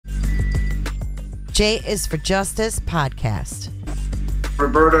J is for Justice podcast.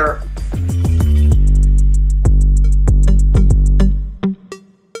 Roberta.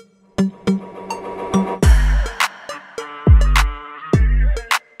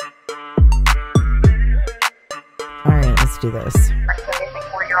 All right, let's do this. The missing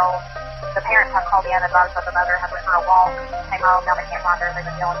 4-year-old. The parents have called the advised that the mother had went for a walk, came home, now they can't find her. They've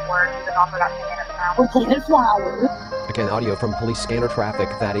been feeling for her. She's been off for about 2 minutes now. We're planting flowers. Again, audio from police scanner traffic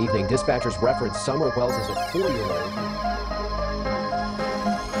that evening. Dispatchers referenced Summer Wells as a 4-year-old.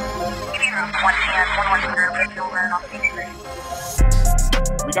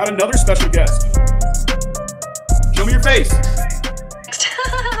 We got another special guest. Show me your face.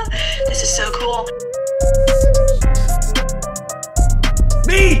 This is so cool.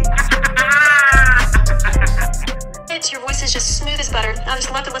 Me! Your voice is just smooth as butter. I just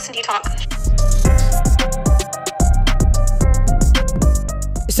love to listen to you talk.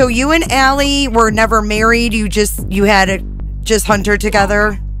 So you and Allie were never married. You had a just Hunter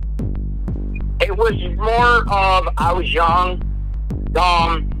together. It was more of I was young,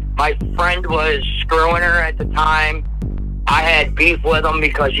 dumb. My friend was screwing her at the time. I had beef with him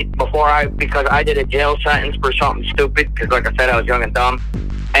because I did a jail sentence for something stupid. Because like I said, I was young and dumb,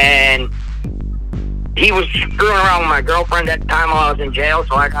 and he was screwing around with my girlfriend at the time while I was in jail.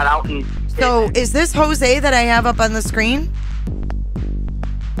 So I got out and. So is this Jose that I have up on the screen?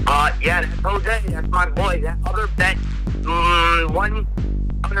 Yeah, that's Jose. That's my boy. That one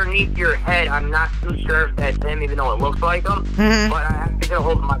underneath your head, I'm not too sure if that's him, even though it looks like him. Mm-hmm. But I have to get a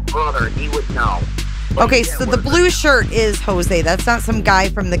hold of my brother. He would know. But okay, so the blue shirt is Jose. That's not some guy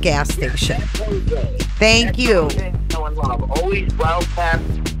from the gas station. That's Jose. Thank you. Jose, no one love. Always well kept,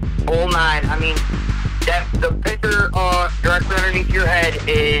 whole nine. I mean, the picture directly underneath your head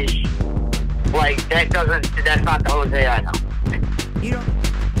is like that's not the Jose I know. You don't.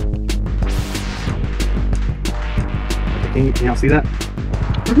 Can y'all see that?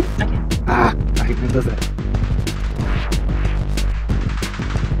 Mm-hmm. Okay. I hate when it does that.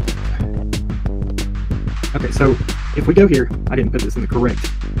 Okay, so if we go here, I didn't put this in the correct.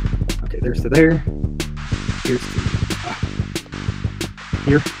 Okay, there's to there. Here's to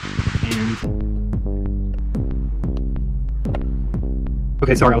here. And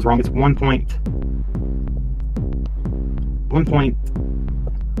okay, sorry, I was wrong. It's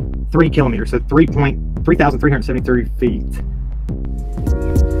 1.3 kilometers, so 3,373 feet.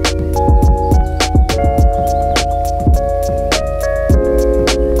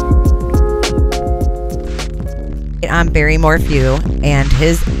 I'm Barry Morphew and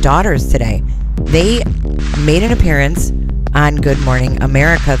his daughters today. They made an appearance on Good Morning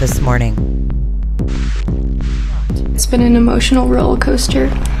America this morning. It's been an emotional roller coaster,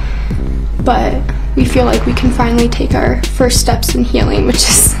 but we feel like we can finally take our first steps in healing, which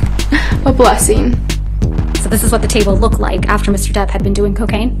is a blessing. So this is what the table looked like after Mr. Depp had been doing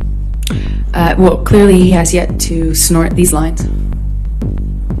cocaine? Well, clearly he has yet to snort these lines.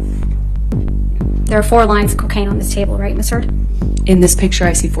 There are 4 lines of cocaine on this table, right, Miss Heard? In this picture,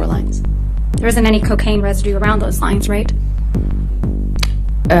 I see 4 lines. There isn't any cocaine residue around those lines, right?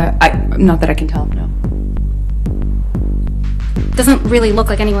 Not that I can tell, no. Doesn't really look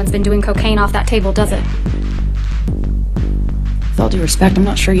like anyone's been doing cocaine off that table, does it? With all due respect, I'm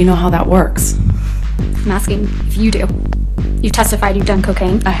not sure you know how that works. I'm asking if you do. You've testified you've done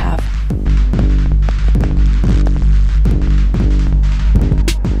cocaine. I have.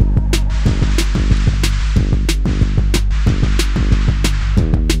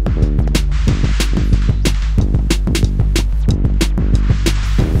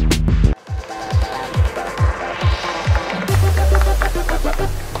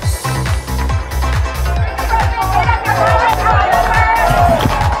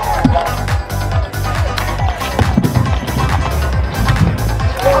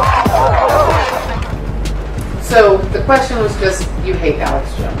 So the question was just, you hate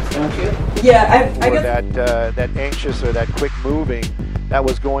Alex Jones, don't you? Yeah, I guess that anxious or that quick moving that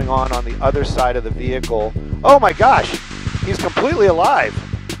was going on the other side of the vehicle. Oh my gosh, he's completely alive.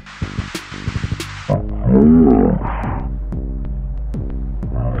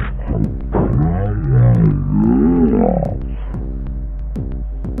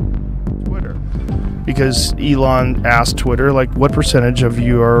 Twitter. Because Elon asked Twitter, like, what percentage of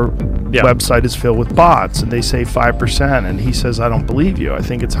your website is filled with bots? And they say 5%. And he says, I don't believe you. I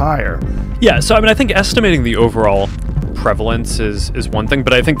think it's higher. Yeah, so I mean, I think estimating the overall prevalence is one thing,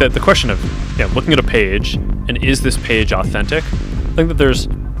 but I think that the question of looking at a page and is this page authentic? I think that there's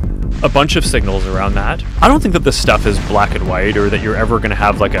a bunch of signals around that. I don't think that this stuff is black and white or that you're ever going to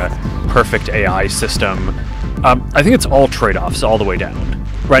have like a perfect AI system. I think it's all trade-offs all the way down,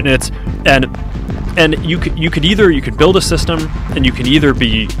 right? And And you could build a system, and you can either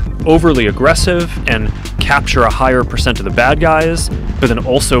be overly aggressive and capture a higher percent of the bad guys, but then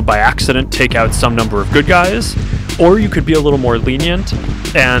also by accident take out some number of good guys, or you could be a little more lenient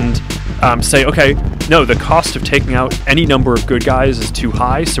and say, okay, no, the cost of taking out any number of good guys is too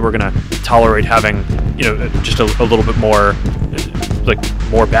high, so we're going to tolerate having, just a little bit more,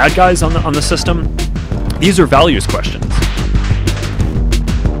 more bad guys on the system. These are values questions.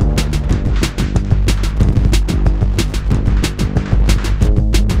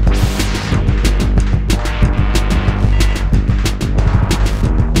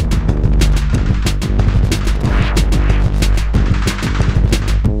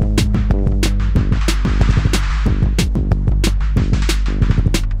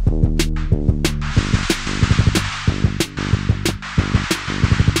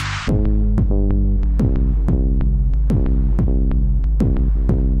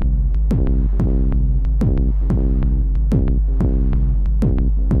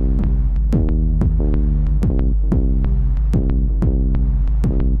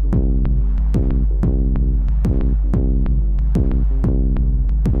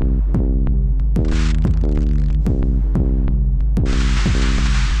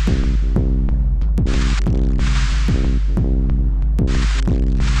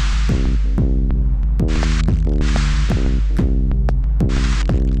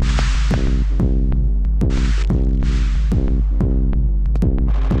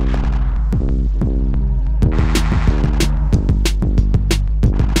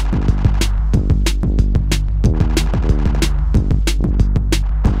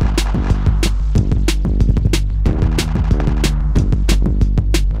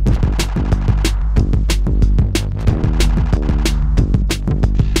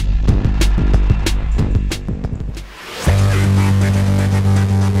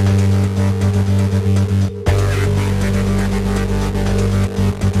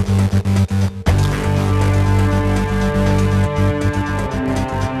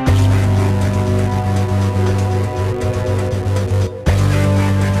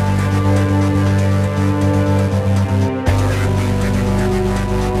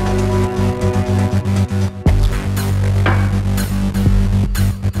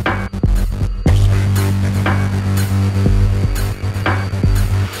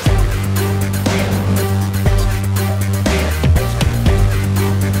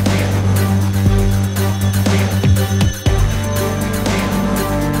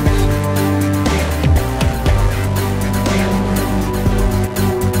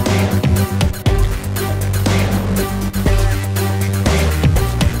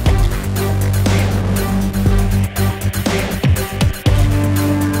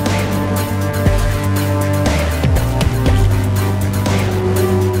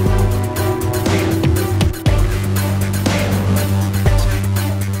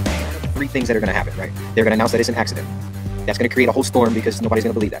 Things that are going to happen, right? They're going to announce that it's an accident. That's going to create a whole storm because nobody's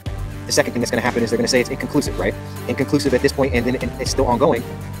going to believe that. The second thing that's going to happen is they're going to say it's inconclusive, right? Inconclusive at this point, and then it's still ongoing.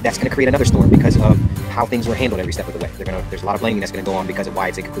 That's going to create another storm because of how things were handled every step of the way. There's a lot of blaming that's going to go on because of why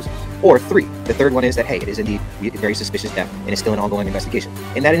it's inconclusive. Or three, the third one is that, hey, it is indeed a very suspicious death, and it's still an ongoing investigation.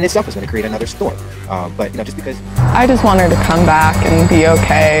 And that in itself is going to create another storm. But just because... I just want her to come back and be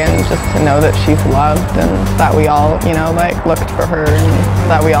okay, and just to know that she's loved, and that we all, looked for her,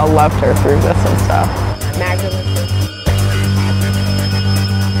 and that we all loved her through this and stuff. Magdalene.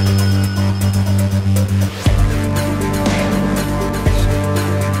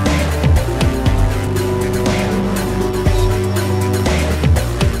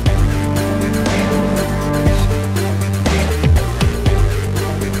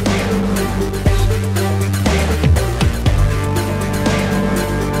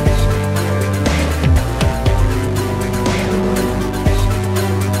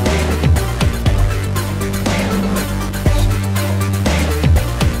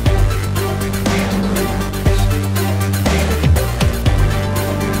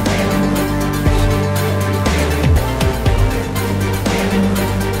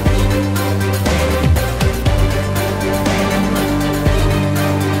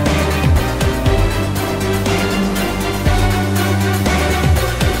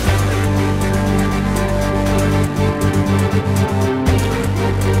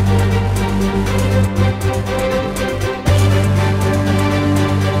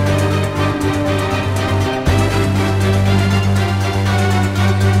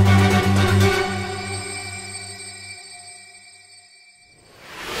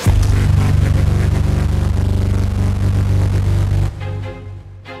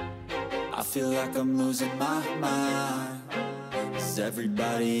 feel like I'm losing my mind. Is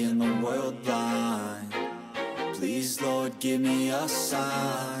everybody in the world blind? Please, Lord, give me a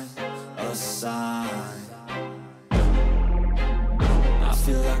sign, a sign. I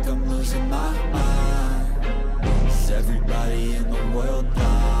feel like I'm losing my mind. Is everybody in the world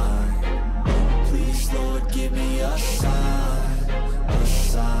blind? Please, Lord, give me a sign, a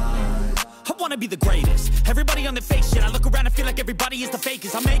sign. I wanna be the greatest. Everybody on the fake shit. I look around and feel like everybody is the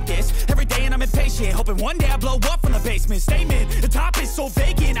fakest. I make this every day and I'm impatient, hoping one day I blow up from the basement. Statement, the top is so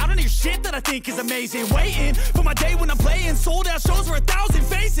vacant. I don't hear shit that I think is amazing. Waiting for my day when I'm playing sold out shows for 1,000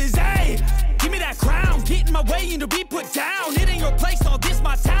 faces. Hey, give me that crown, get in my way and to be put down. It ain't your place, all this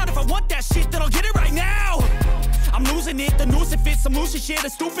my town. If I want that shit, then I'll get it right now. I'm losing it, the noose it fits. I'm losing shit, a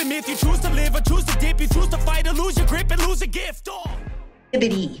stupid myth. You choose to live or choose to dip. You choose to fight or lose your grip and lose a gift.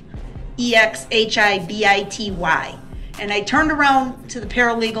 Exhibity, EXHIBITY. And I turned around to the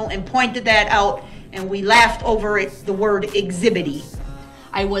paralegal and pointed that out, and we laughed over it, the word exhibity.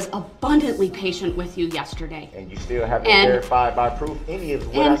 I was abundantly patient with you yesterday. And you still haven't verified by proof any of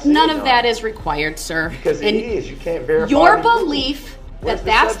what I said. And none of that is required, sir. Because it is. You can't verify. Your belief that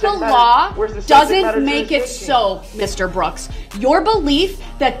that's the law doesn't make it so, Mr. Brooks. Your belief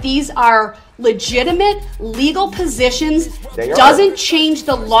that these are legitimate legal positions doesn't change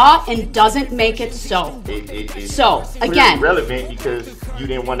the law and doesn't make it so. So, again, relevant because you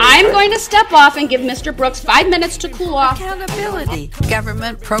didn't want to. I'm going to step off and give Mr. Brooks 5 minutes to cool off. Accountability.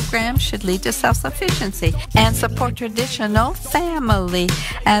 Government programs should lead to self-sufficiency and support traditional family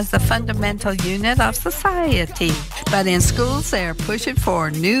as the fundamental unit of society. But in schools, they are pushing for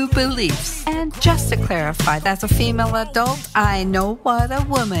new beliefs. And just to clarify, as a female adult, I know what a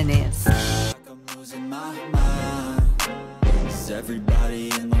woman is. Losing my mind. Is everybody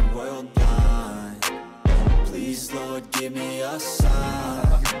in the world blind? Please, Lord, give me a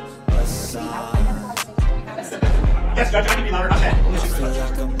sign, a sign. Yes, Judge, I can be louder. I feel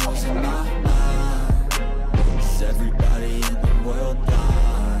like I'm losing my mind. Is everybody in the world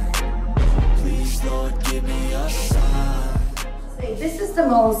blind? Please, Lord, give me a sign. This is the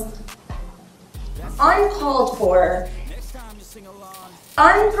most uncalled for,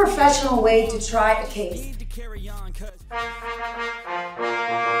 unprofessional way to try a case.